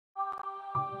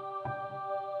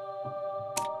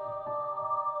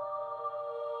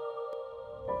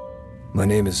My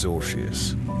name is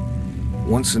Orpheus.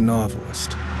 Once a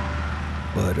novelist,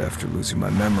 but after losing my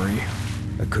memory,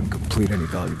 I couldn't complete any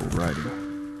valuable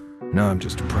writing. Now I'm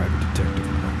just a private detective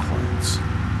with no clients.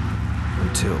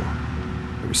 Until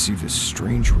I received this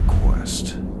strange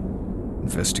request.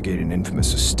 Investigate an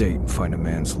infamous estate and find a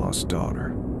man's lost daughter.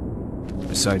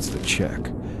 Besides the check,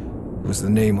 it was the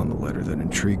name on the letter that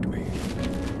intrigued me.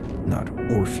 Not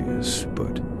Orpheus,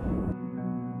 but...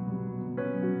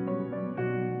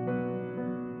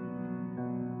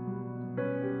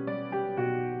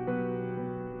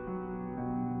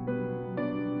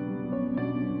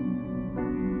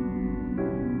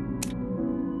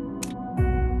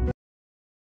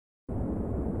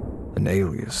 an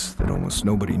alias that almost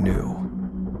nobody knew,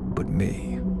 but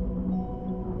me.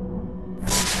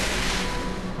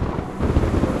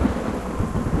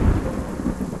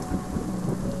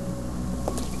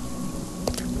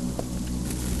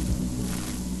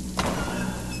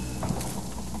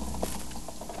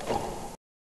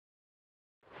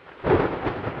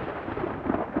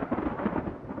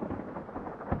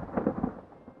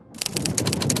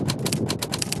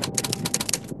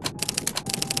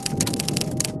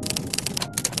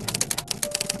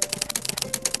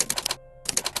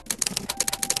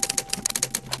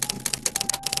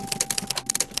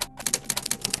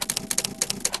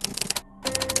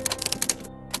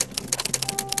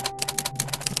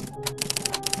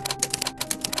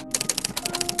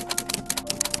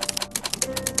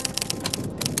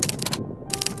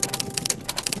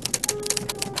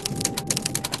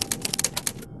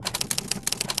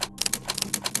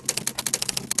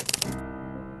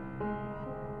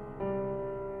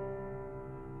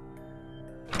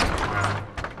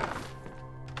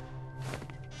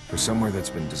 For somewhere that's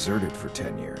been deserted for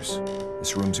 10 years,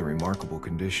 this room's in remarkable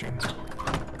condition.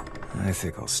 I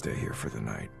think I'll stay here for the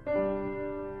night.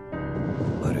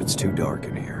 But it's too dark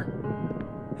in here.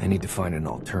 I need to find an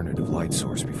alternative light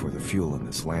source before the fuel in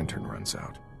this lantern runs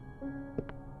out.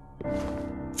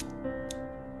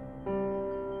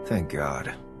 Thank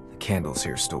God, the candles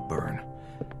here still burn.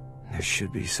 There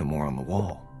should be some more on the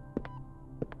wall.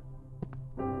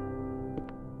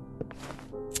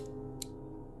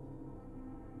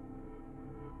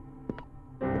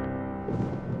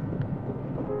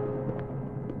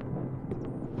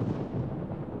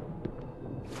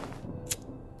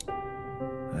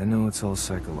 I know it's all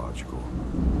psychological.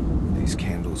 These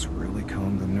candles really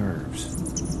calm the nerves.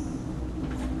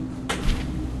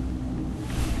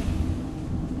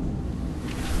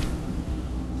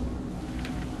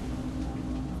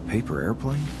 Paper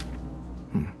airplane?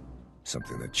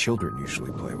 Something that children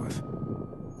usually play with.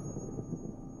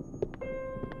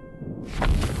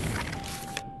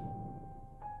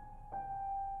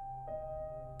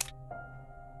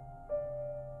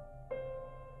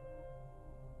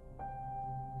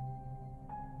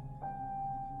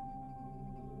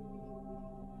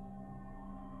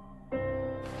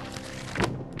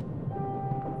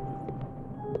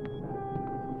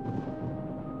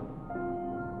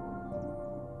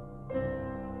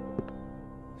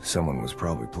 Someone was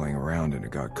probably playing around and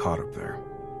it got caught up there.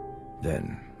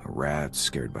 Then, a rat,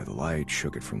 scared by the light,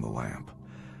 shook it from the lamp.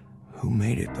 Who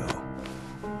made it, though?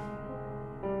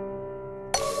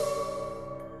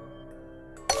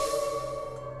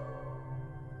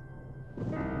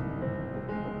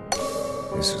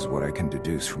 This is what I can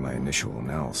deduce from my initial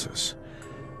analysis.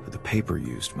 But the paper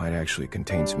used might actually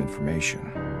contain some information,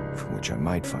 from which I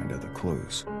might find other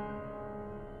clues.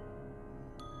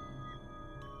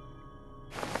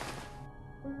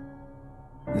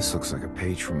 This looks like a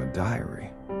page from a diary.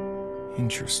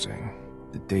 Interesting.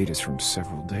 The date is from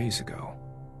several days ago.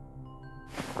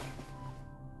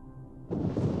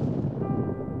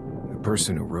 The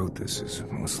person who wrote this is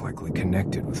most likely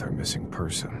connected with our missing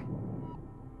person.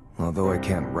 Although I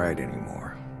can't write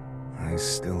anymore, I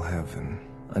still have an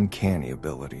uncanny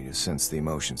ability to sense the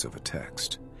emotions of a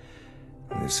text.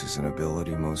 This is an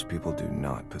ability most people do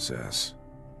not possess.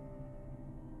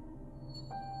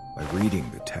 By reading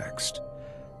the text,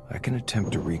 I can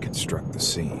attempt to reconstruct the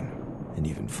scene, and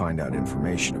even find out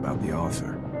information about the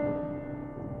author.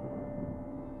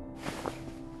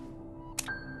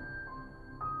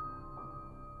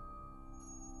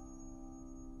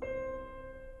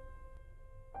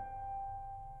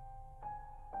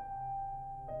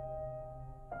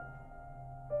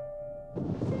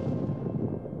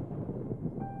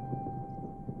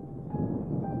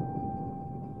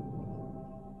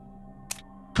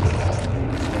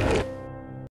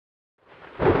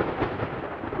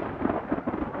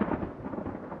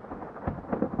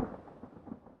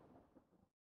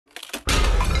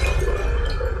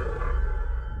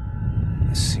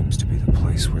 This seems to be the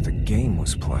place where the game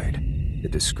was played. The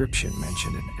description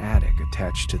mentioned an attic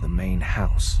attached to the main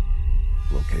house,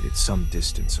 located some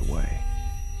distance away.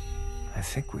 I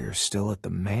think we are still at the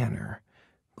manor,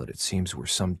 but it seems we're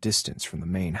some distance from the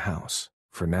main house.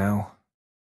 For now,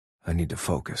 I need to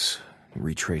focus and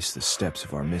retrace the steps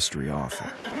of our mystery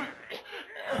author.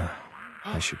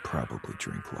 I should probably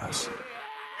drink less.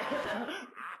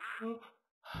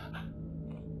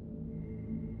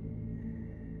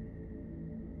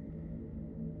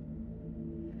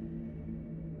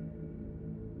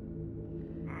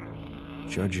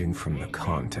 Judging from the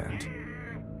content,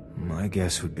 my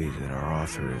guess would be that our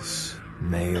author is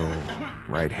male,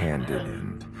 right-handed,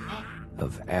 and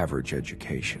of average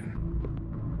education.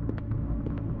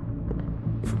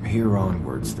 From here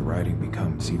onwards, the writing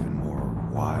becomes even more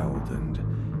wild and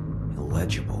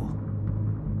illegible.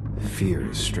 Fear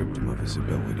has stripped him of his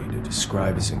ability to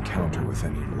describe his encounter with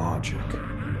any logic,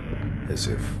 as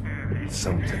if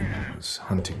something was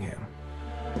hunting him.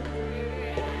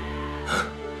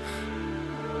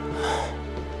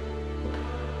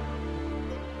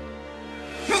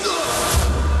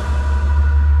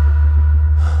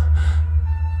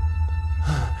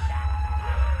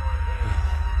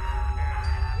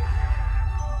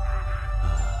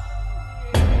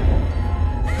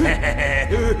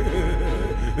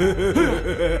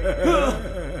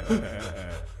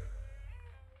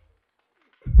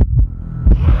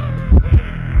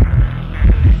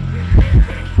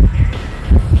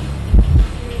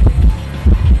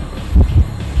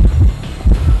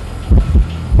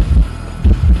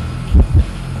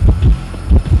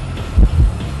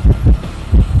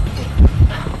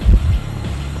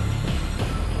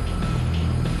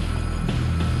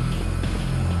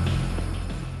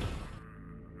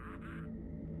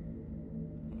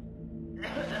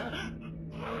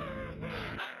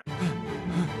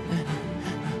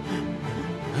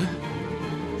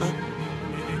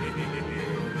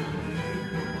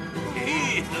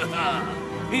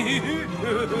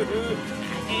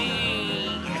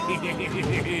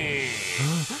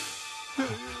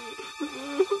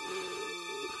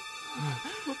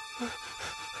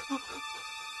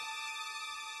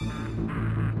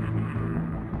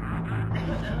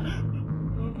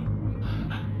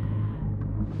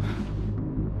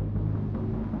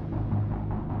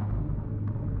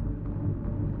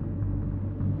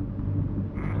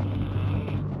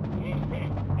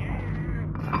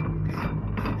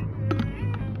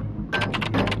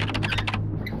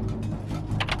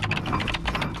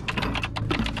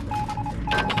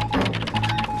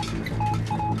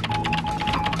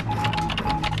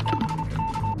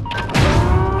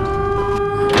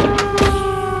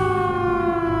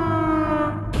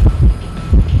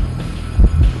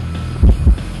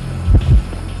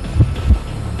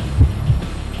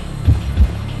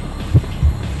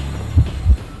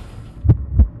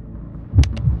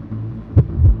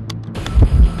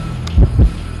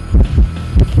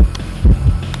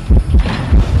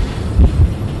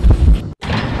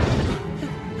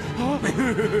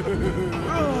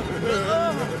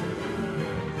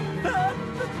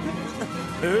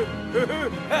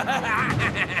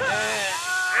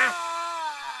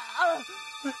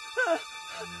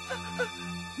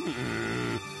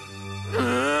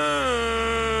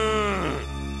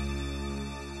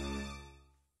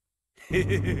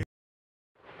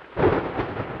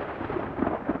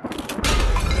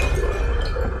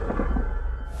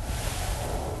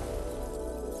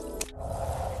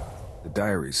 The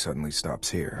diary suddenly stops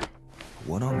here.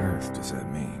 What on earth does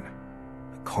that mean?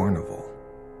 A carnival?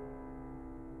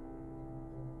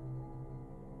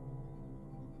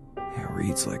 It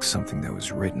reads like something that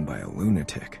was written by a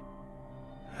lunatic.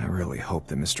 I really hope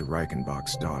that Mr.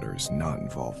 Reichenbach's daughter is not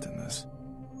involved in this.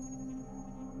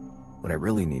 What I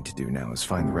really need to do now is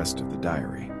find the rest of the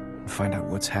diary and find out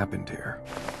what's happened here.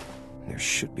 There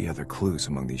should be other clues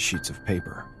among these sheets of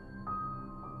paper.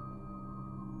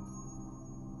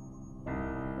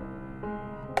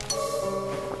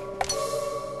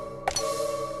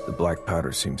 The black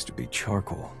powder seems to be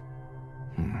charcoal.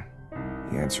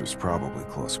 The answer's probably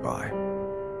close by.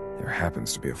 There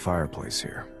happens to be a fireplace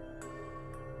here.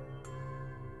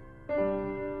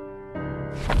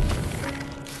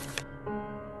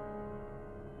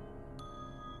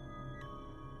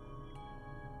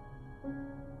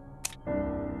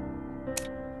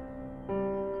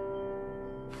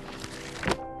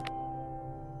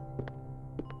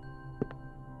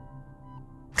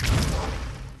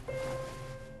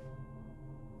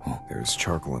 There's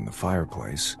charcoal in the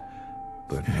fireplace,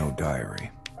 but no diary.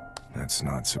 That's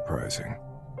not surprising.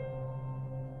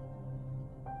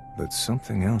 But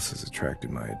something else has attracted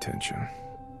my attention.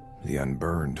 The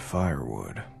unburned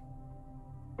firewood.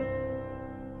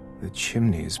 The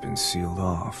chimney has been sealed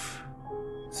off.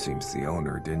 Seems the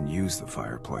owner didn't use the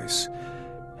fireplace,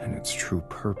 and its true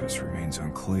purpose remains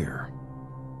unclear.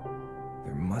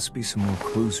 There must be some more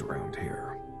clues around here.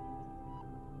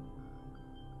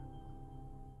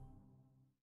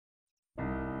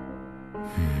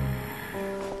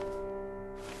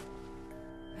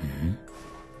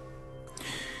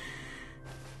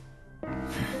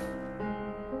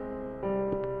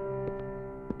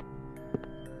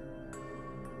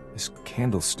 This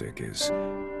candlestick is...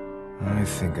 I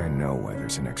think I know why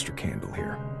there's an extra candle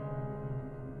here.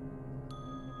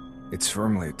 It's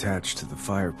firmly attached to the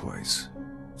fireplace.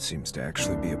 Seems to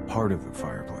actually be a part of the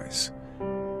fireplace.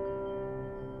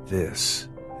 This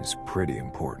is pretty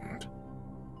important.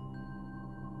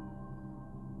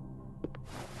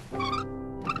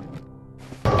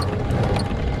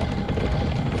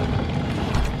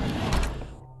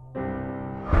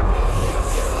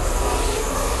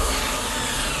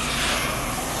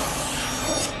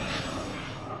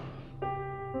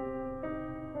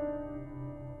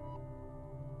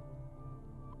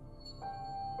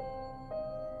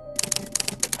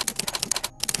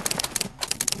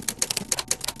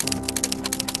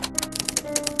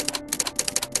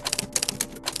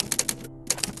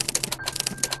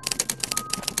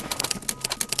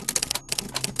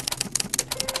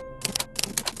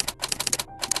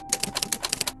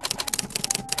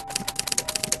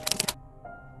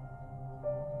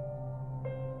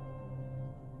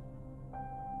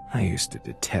 I used to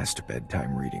detest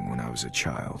bedtime reading when I was a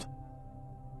child.